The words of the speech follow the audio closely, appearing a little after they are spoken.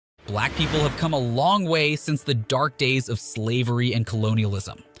Black people have come a long way since the dark days of slavery and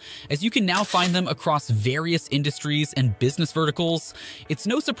colonialism. As you can now find them across various industries and business verticals, it's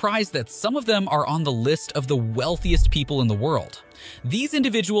no surprise that some of them are on the list of the wealthiest people in the world. These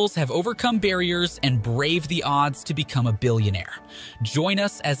individuals have overcome barriers and braved the odds to become a billionaire. Join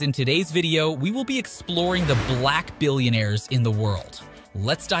us as in today's video, we will be exploring the Black billionaires in the world.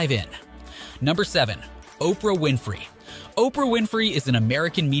 Let's dive in. Number 7. Oprah Winfrey. Oprah Winfrey is an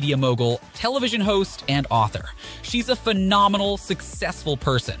American media mogul, television host, and author. She's a phenomenal, successful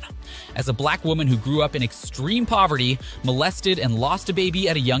person. As a Black woman who grew up in extreme poverty, molested, and lost a baby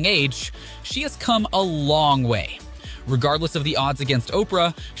at a young age, she has come a long way. Regardless of the odds against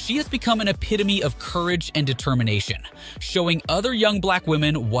Oprah, she has become an epitome of courage and determination, showing other young Black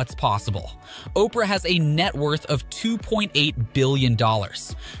women what's possible. Oprah has a net worth of $2.8 billion.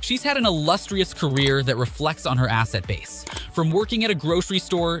 She's had an illustrious career that reflects on her asset base, from working at a grocery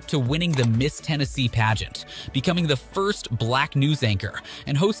store to winning the Miss Tennessee pageant, becoming the first Black news anchor,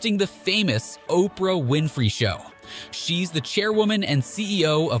 and hosting the famous Oprah Winfrey Show. She's the chairwoman and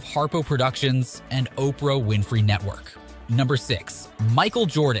CEO of Harpo Productions and Oprah Winfrey Network. Number 6. Michael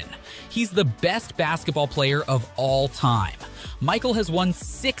Jordan. He's the best basketball player of all time. Michael has won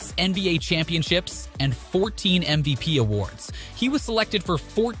 6 NBA championships and 14 MVP awards. He was selected for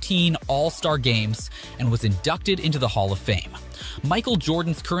 14 All-Star games and was inducted into the Hall of Fame. Michael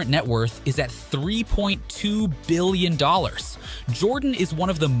Jordan's current net worth is at $3.2 billion. Jordan is one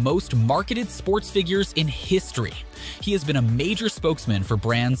of the most marketed sports figures in history. He has been a major spokesman for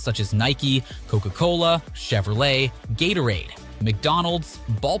brands such as Nike, Coca-Cola, Chevrolet, Gatorade, McDonald's,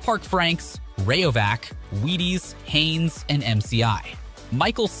 Ballpark Franks, Rayovac, Wheaties, Hanes, and MCI.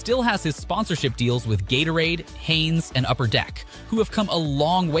 Michael still has his sponsorship deals with Gatorade, Hanes, and Upper Deck, who have come a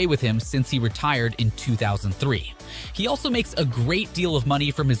long way with him since he retired in 2003. He also makes a great deal of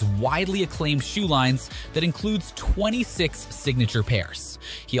money from his widely acclaimed shoe lines that includes 26 signature pairs.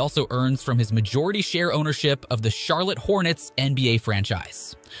 He also earns from his majority share ownership of the Charlotte Hornets NBA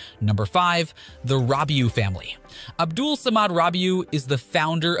franchise. Number 5. The Rabiu family. Abdul Samad Rabiu is the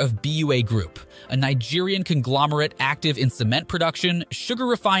founder of BUA Group, a Nigerian conglomerate active in cement production, sugar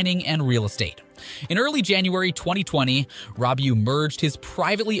refining, and real estate. In early January 2020, Rabiu merged his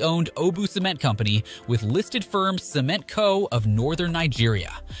privately owned Obu Cement Company with listed firm Cement Co. of Northern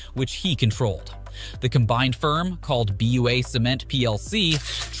Nigeria, which he controlled. The combined firm, called BUA Cement PLC,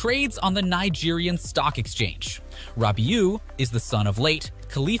 trades on the Nigerian Stock Exchange. Rabiu is the son of late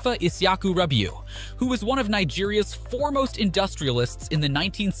Khalifa Isyaku Rabiu, who was one of Nigeria's foremost industrialists in the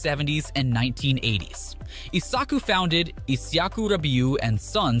 1970s and 1980s. Isaku founded Isyaku Rabiu and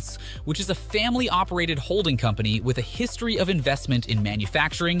Sons, which is a family-operated holding company with a history of investment in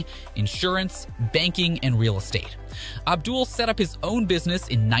manufacturing, insurance, banking, and real estate. Abdul set up his own business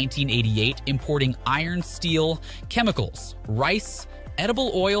in 1988, importing iron, steel, chemicals, rice,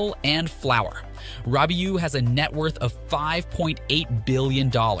 edible oil, and flour. Rabiu has a net worth of $5.8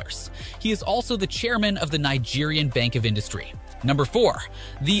 billion. He is also the chairman of the Nigerian Bank of Industry. Number 4.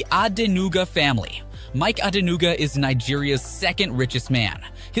 The Adenuga family. Mike Adenuga is Nigeria's second richest man.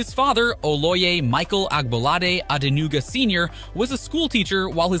 His father, Oloye Michael Agbolade Adenuga Sr., was a schoolteacher,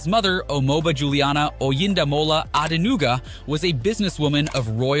 while his mother, Omoba Juliana Oyindamola Adenuga, was a businesswoman of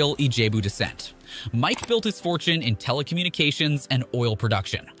royal Ijebu descent. Mike built his fortune in telecommunications and oil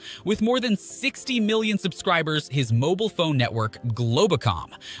production. With more than 60 million subscribers, his mobile phone network,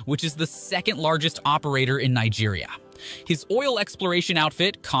 Globacom, which is the second largest operator in Nigeria. His oil exploration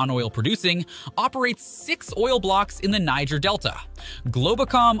outfit, Con Oil Producing, operates 6 oil blocks in the Niger Delta.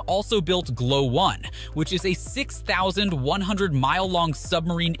 Globacom also built Glo 1, which is a 6,100-mile-long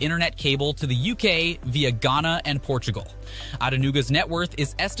submarine internet cable to the UK via Ghana and Portugal. Adenuga's net worth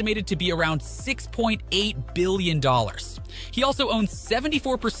is estimated to be around $6.8 billion. He also owns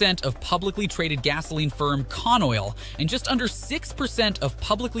 74% of publicly traded gasoline firm Con Oil and just under 6% of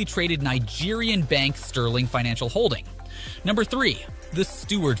publicly traded Nigerian bank Sterling Financial Holding. Number 3. The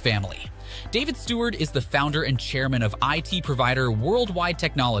Stewart family. David Stewart is the founder and chairman of IT provider Worldwide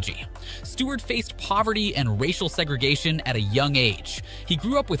Technology. Stewart faced poverty and racial segregation at a young age. He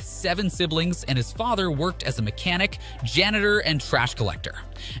grew up with 7 siblings, and his father worked as a mechanic, janitor, and trash collector.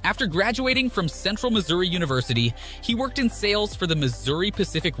 After graduating from Central Missouri University, he worked in sales for the Missouri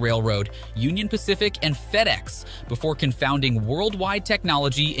Pacific Railroad, Union Pacific, and FedEx before confounding Worldwide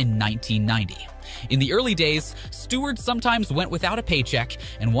Technology in 1990. In the early days, Stewart sometimes went without a paycheck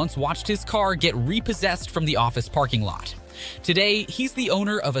and once watched his car get repossessed from the office parking lot. Today, he's the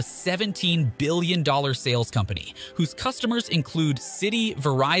owner of a $17 billion sales company, whose customers include Citi,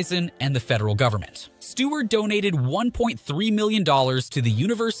 Verizon, and the federal government. Stewart donated $1.3 million to the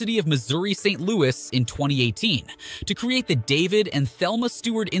University of Missouri-St. Louis in 2018 to create the David and Thelma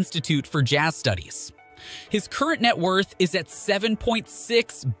Stewart Institute for Jazz Studies. His current net worth is at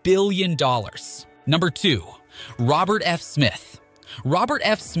 $7.6 billion. Number 2. Robert F. Smith. Robert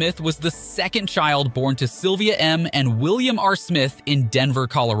F. Smith was the second child born to Sylvia M. and William R. Smith in Denver,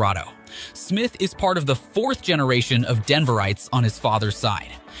 Colorado. Smith is part of the 4th generation of Denverites on his father's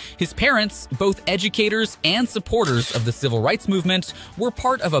side. His parents, both educators and supporters of the civil rights movement, were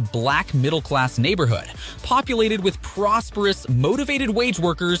part of a black middle-class neighborhood, populated with prosperous, motivated wage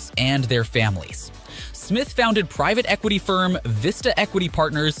workers and their families. Smith founded private equity firm Vista Equity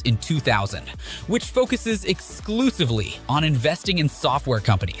Partners in 2000, which focuses exclusively on investing in software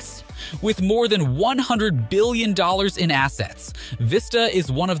companies. With more than $100 billion in assets, Vista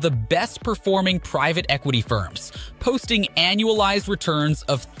is one of the best-performing private equity firms, posting annualized returns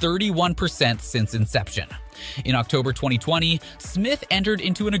of 31% since inception. In October 2020, Smith entered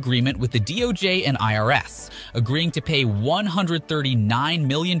into an agreement with the DOJ and IRS, agreeing to pay $139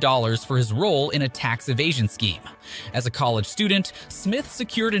 million for his role in a tax evasion scheme. As a college student, Smith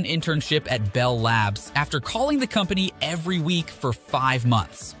secured an internship at Bell Labs after calling the company every week for 5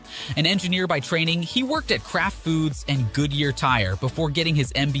 months. An engineer by training, he worked at Kraft Foods and Goodyear Tire before getting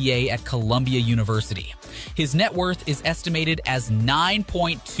his MBA at Columbia University. His net worth is estimated as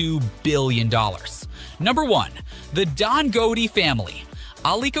 $9.2 billion. Number 1. The Dangote family.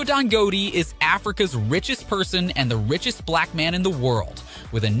 Aliko Dangote is Africa's richest person and the richest black man in the world,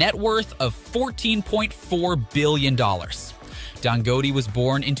 with a net worth of $14.4 billion. Dangote was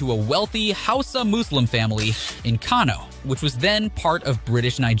born into a wealthy Hausa Muslim family in Kano, which was then part of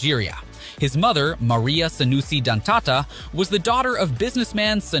British Nigeria. His mother, Maria Sanusi Dantata, was the daughter of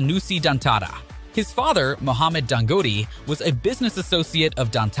businessman Sanusi Dantata. His father, Mohammed Dangote, was a business associate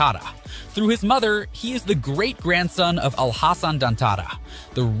of Dantata. Through his mother, he is the great-grandson of Alhassan Dantata,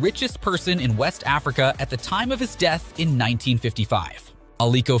 the richest person in West Africa at the time of his death in 1955.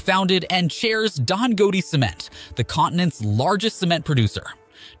 Aliko founded and chairs Dangote Cement, the continent's largest cement producer.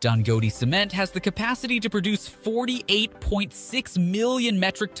 Dangote Cement has the capacity to produce 48.6 million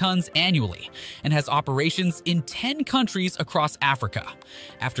metric tons annually and has operations in 10 countries across Africa.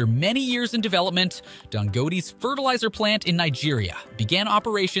 After many years in development, Dangote's fertilizer plant in Nigeria began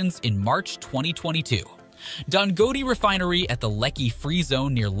operations in March 2022. Dangote Refinery at the Lekki Free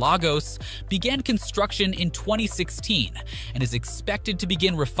Zone near Lagos began construction in 2016 and is expected to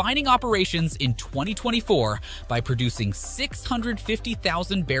begin refining operations in 2024 by producing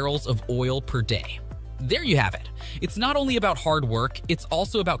 650,000 barrels of oil per day. There you have it. It's not only about hard work, it's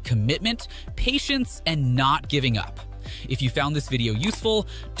also about commitment, patience, and not giving up. If you found this video useful,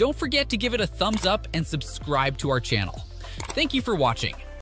 don't forget to give it a thumbs up and subscribe to our channel. Thank you for watching.